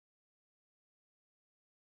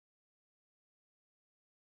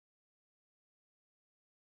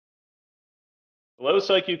Hello,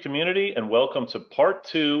 PsyQ community, and welcome to part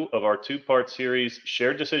two of our two-part series,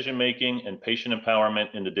 Shared Decision Making and Patient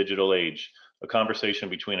Empowerment in the Digital Age, a conversation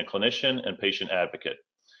between a clinician and patient advocate.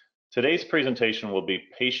 Today's presentation will be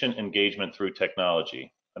Patient Engagement Through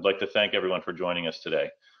Technology. I'd like to thank everyone for joining us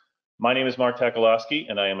today. My name is Mark Takalowski,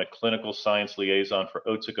 and I am a Clinical Science Liaison for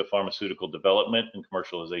Otsuka Pharmaceutical Development and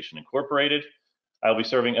Commercialization Incorporated. I'll be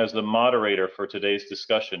serving as the moderator for today's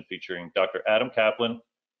discussion featuring Dr. Adam Kaplin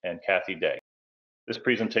and Kathy Day. This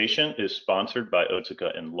presentation is sponsored by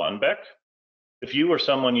Otsuka in Lundbeck. If you or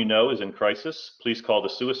someone you know is in crisis, please call the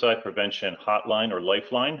Suicide Prevention Hotline or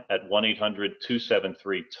Lifeline at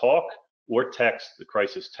 1-800-273-TALK or text the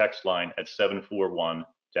crisis text line at 741-741.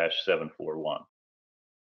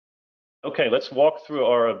 Okay, let's walk through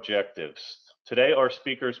our objectives. Today, our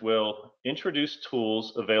speakers will introduce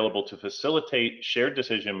tools available to facilitate shared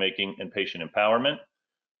decision-making and patient empowerment,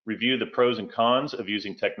 review the pros and cons of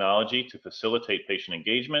using technology to facilitate patient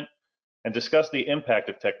engagement, and discuss the impact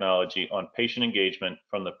of technology on patient engagement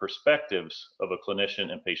from the perspectives of a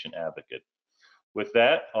clinician and patient advocate. With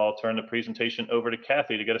that, I'll turn the presentation over to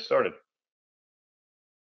Kathy to get us started.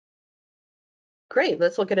 Great,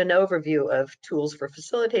 let's look at an overview of tools for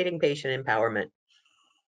facilitating patient empowerment.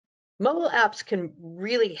 Mobile apps can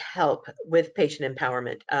really help with patient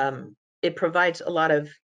empowerment. It provides a lot of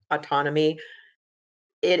autonomy.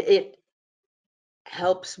 It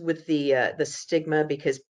helps with the stigma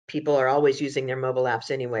because people are always using their mobile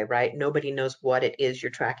apps anyway, right? Nobody knows what it is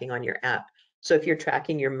you're tracking on your app. So if you're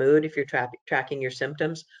tracking your mood, if you're tracking your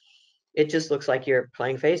symptoms, it just looks like you're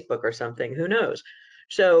playing Facebook or something, who knows?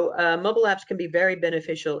 So mobile apps can be very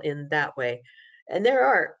beneficial in that way. And there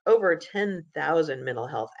are over 10,000 mental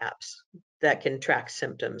health apps that can track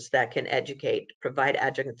symptoms, that can educate, provide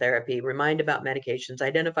adjunct therapy, remind about medications,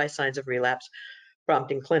 identify signs of relapse,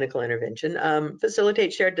 prompting clinical intervention,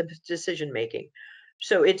 facilitate shared decision-making.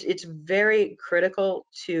 So it's very critical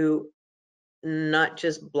to not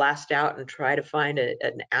just blast out and try to find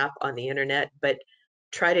an app on the internet, but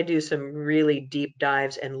try to do some really deep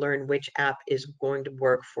dives and learn which app is going to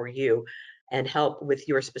work for you and help with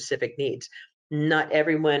your specific needs. Not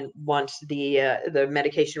everyone wants the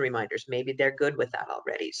medication reminders. Maybe they're good with that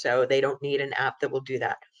already, so they don't need an app that will do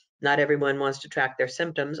that. Not everyone wants to track their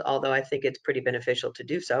symptoms, although I think it's pretty beneficial to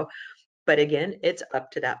do so. But again, it's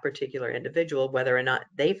up to that particular individual whether or not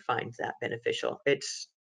they find that beneficial. It's,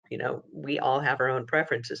 we all have our own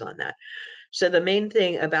preferences on that. So the main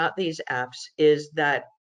thing about these apps is that,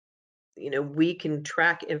 we can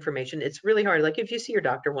track information. It's really hard. Like if you see your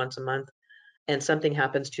doctor once a month and something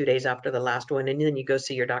happens 2 days after the last one, and then you go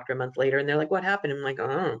see your doctor a month later and they're like, what happened? I'm like,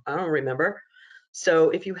 oh, I don't remember. So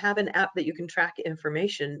if you have an app that you can track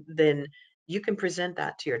information, then you can present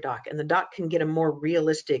that to your doc, and the doc can get a more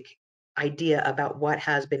realistic idea about what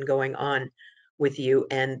has been going on with you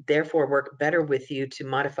and therefore work better with you to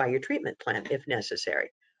modify your treatment plan if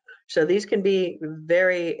necessary. So these can be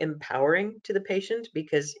very empowering to the patient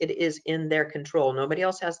because it is in their control. Nobody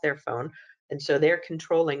else has their phone, and so they're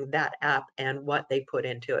controlling that app and what they put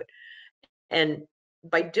into it. And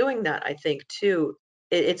by doing that, I think too,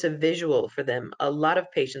 it's a visual for them. A lot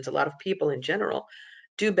of patients, a lot of people in general,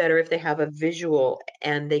 do better if they have a visual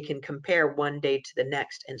and they can compare one day to the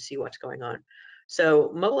next and see what's going on.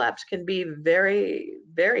 So mobile apps can be very,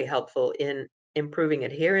 very helpful in improving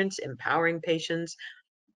adherence, empowering patients,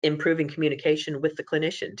 improving communication with the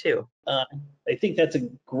clinician too. I think that's a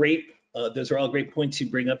great, those are all great points you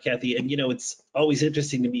bring up, Kathy. And it's always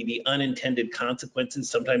interesting to me, the unintended consequences.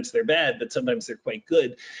 Sometimes they're bad, but sometimes they're quite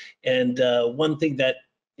good. And one thing that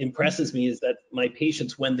impresses me is that my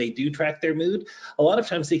patients, when they do track their mood, a lot of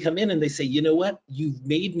times they come in and they say, you know what, you've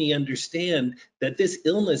made me understand that this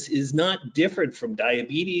illness is not different from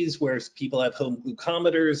diabetes, where people have home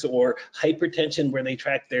glucometers, or hypertension, where they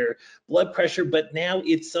track their blood pressure, but now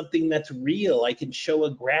it's something that's real. I can show a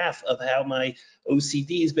graph of how my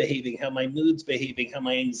OCD is behaving, how my mood's behaving, how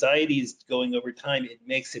my anxiety is going over time. It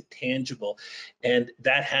makes it tangible. And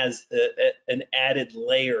that has an added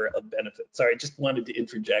layer of benefit. Sorry, I just wanted to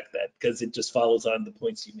interject that because it just follows on the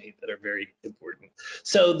points you made that are very important.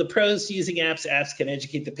 So the pros to using apps: apps can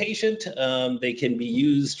educate the patient. They can be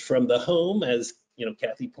used from the home, as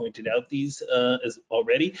Kathy pointed out these as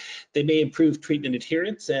already. They may improve treatment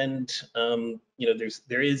adherence, and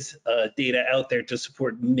there is data out there to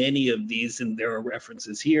support many of these, and there are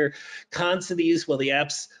references here. Cons to these: well, the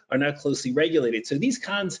apps are not closely regulated. So these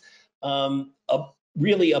cons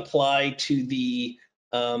really apply to the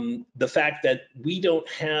fact that we don't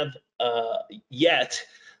have yet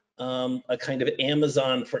a kind of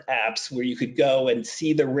Amazon for apps, where you could go and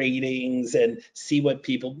see the ratings and see what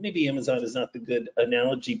people, maybe Amazon is not the good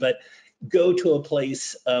analogy, but go to a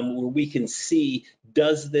place where we can see,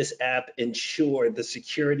 does this app ensure the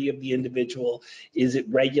security of the individual? Is it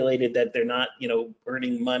regulated that they're not,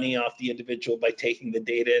 earning money off the individual by taking the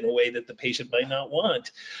data in a way that the patient might not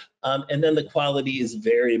want? And then the quality is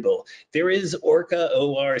variable. There is ORCHA,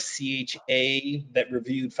 O-R-C-H-A, that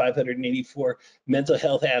reviewed 584 mental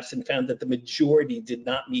health apps and found that the majority did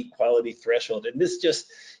not meet quality threshold. And this just,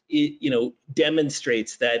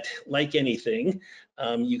 demonstrates that, like anything,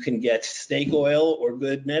 you can get snake oil or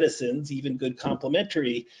good medicines, even good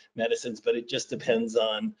complementary medicines, but it just depends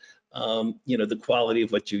on, the quality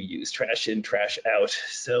of what you use, trash in, trash out.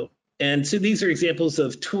 So these are examples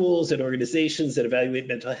of tools and organizations that evaluate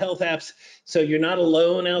mental health apps. So you're not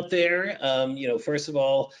alone out there. First of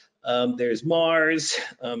all, there's Mars,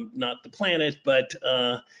 not the planet, but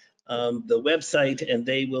the website, and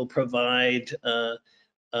they will provide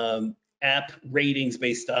app ratings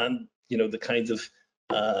based on, the kinds of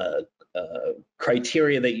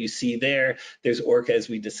criteria that you see there. There's ORCHA, as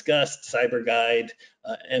we discussed, Cyber Guide,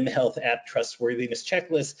 mHealth App Trustworthiness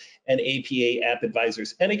Checklist, and APA App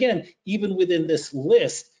Advisors. And again, even within this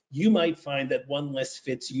list, you might find that one list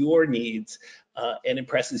fits your needs and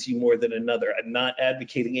impresses you more than another. I'm not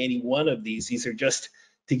advocating any one of these. These are just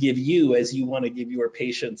to give you, as you want to give your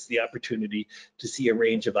patients, the opportunity to see a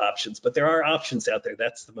range of options. But there are options out there.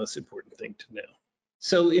 That's the most important thing to know.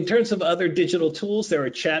 So in terms of other digital tools, there are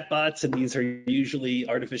chatbots, and these are usually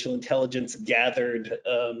artificial intelligence gathered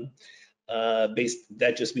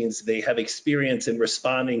that just means they have experience in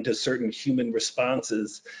responding to certain human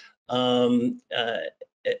responses. And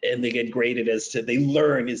they get graded as to, they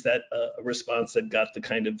learn, is that a response that got the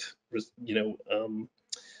kind of,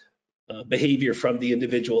 behavior from the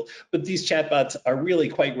individual. But these chatbots are really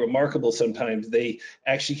quite remarkable sometimes. They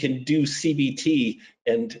actually can do CBT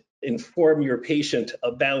and inform your patient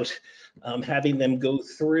about having them go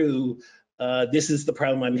through, this is the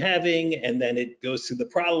problem I'm having, and then it goes through the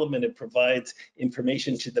problem and it provides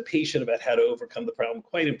information to the patient about how to overcome the problem.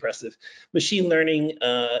 Quite impressive. Machine learning,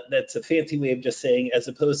 that's a fancy way of just saying, as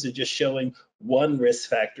opposed to just showing one risk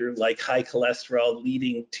factor like high cholesterol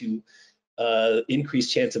leading to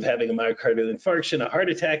increased chance of having a myocardial infarction, a heart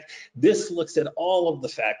attack. This looks at all of the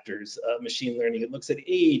factors, machine learning. It looks at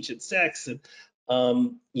age and sex and,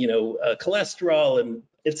 cholesterol and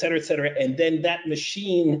et cetera, and then that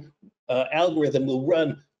machine algorithm will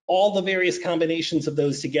run all the various combinations of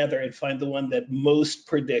those together and find the one that most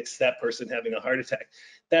predicts that person having a heart attack.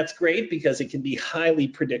 That's great because it can be highly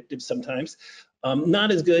predictive sometimes. Not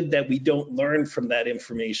as good that we don't learn from that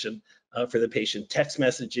information for the patient. Text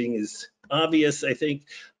messaging is obvious, I think,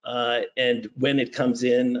 and when it comes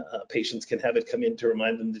in, patients can have it come in to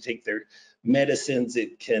remind them to take their medicines.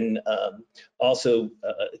 It can also,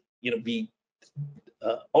 be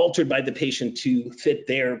altered by the patient to fit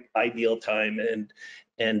their ideal time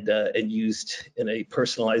and used in a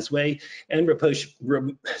personalized way. And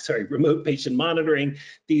remote patient monitoring.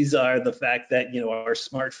 These are the fact that, our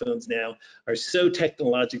smartphones now are so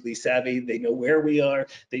technologically savvy. They know where we are.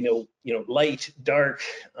 They know, light, dark,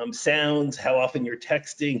 sounds, how often you're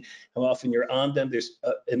texting, how often you're on them. There's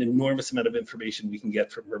an enormous amount of information we can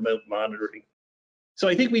get from remote monitoring. So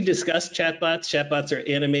I think we discussed chatbots. Chatbots are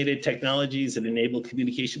animated technologies that enable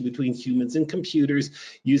communication between humans and computers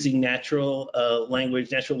using natural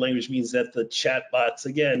language. Natural language means that the chatbots,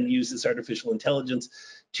 again, uses artificial intelligence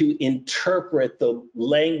to interpret the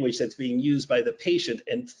language that's being used by the patient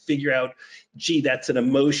and figure out, gee, that's an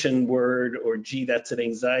emotion word, or gee, that's an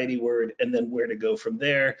anxiety word, and then where to go from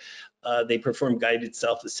there. They perform guided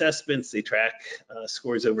self-assessments. They track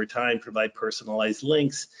scores over time, provide personalized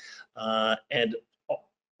links, and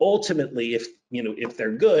ultimately, if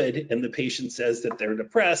they're good and the patient says that they're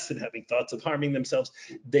depressed and having thoughts of harming themselves,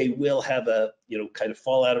 they will have a, kind of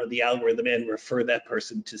fall out of the algorithm and refer that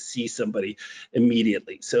person to see somebody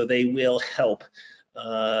immediately. So they will help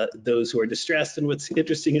those who are distressed. And what's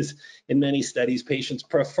interesting is, in many studies, patients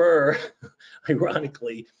prefer,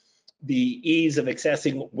 ironically, the ease of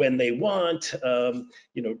accessing when they want,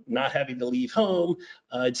 not having to leave home.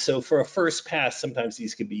 So for a first pass, sometimes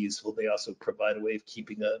these can be useful. They also provide a way of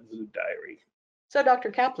keeping a mood diary. So Dr.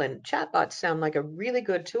 Kaplin, chatbots sound like a really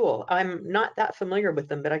good tool. I'm not that familiar with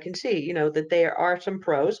them, but I can see, that there are some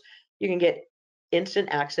pros. You can get instant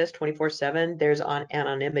access 24/7. There's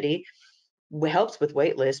anonymity. Helps with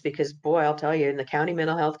wait lists because, boy, I'll tell you, in the county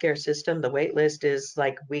mental health care system, the wait list is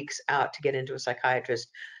like weeks out to get into a psychiatrist.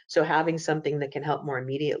 So having something that can help more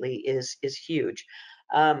immediately is huge.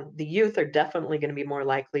 The youth are definitely going to be more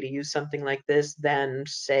likely to use something like this than,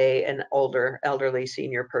 say, an elderly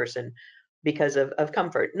senior person because of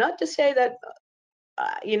comfort. Not to say that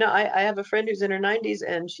I have a friend who's in her 90s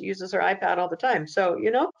and she uses her iPad all the time. So,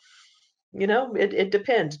 it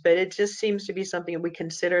depends, but it just seems to be something we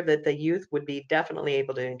consider that the youth would be definitely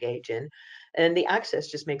able to engage in. And the access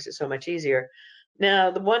just makes it so much easier. Now,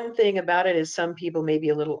 the one thing about it is some people may be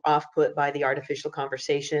a little off-put by the artificial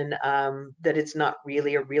conversation, that it's not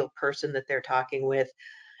really a real person that they're talking with.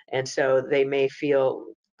 And so they may feel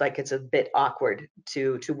like it's a bit awkward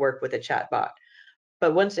to work with a chatbot.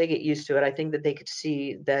 But once they get used to it, I think that they could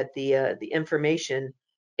see that the information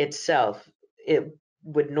itself, it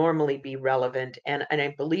would normally be relevant, and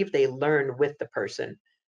I believe they learn with the person.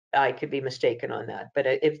 I could be mistaken on that, but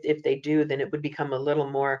if they do, then it would become a little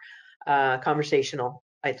more conversational,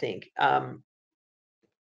 I think. But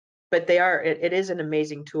it is an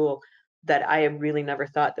amazing tool that I have really never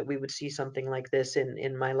thought that we would see something like this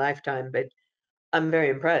in my lifetime. But I'm very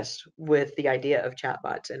impressed with the idea of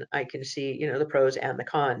chatbots, and I can see, the pros and the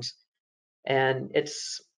cons, and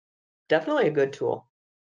it's definitely a good tool.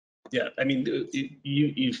 Yeah, I mean,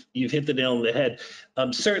 you've hit the nail on the head.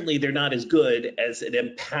 Certainly, they're not as good as an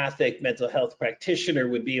empathic mental health practitioner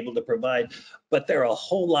would be able to provide, but they're a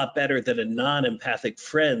whole lot better than a non-empathic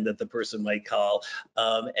friend that the person might call,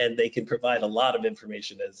 and they can provide a lot of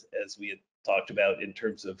information, as we had talked about in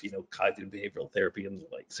terms of cognitive behavioral therapy and the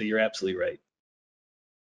like. So you're absolutely right.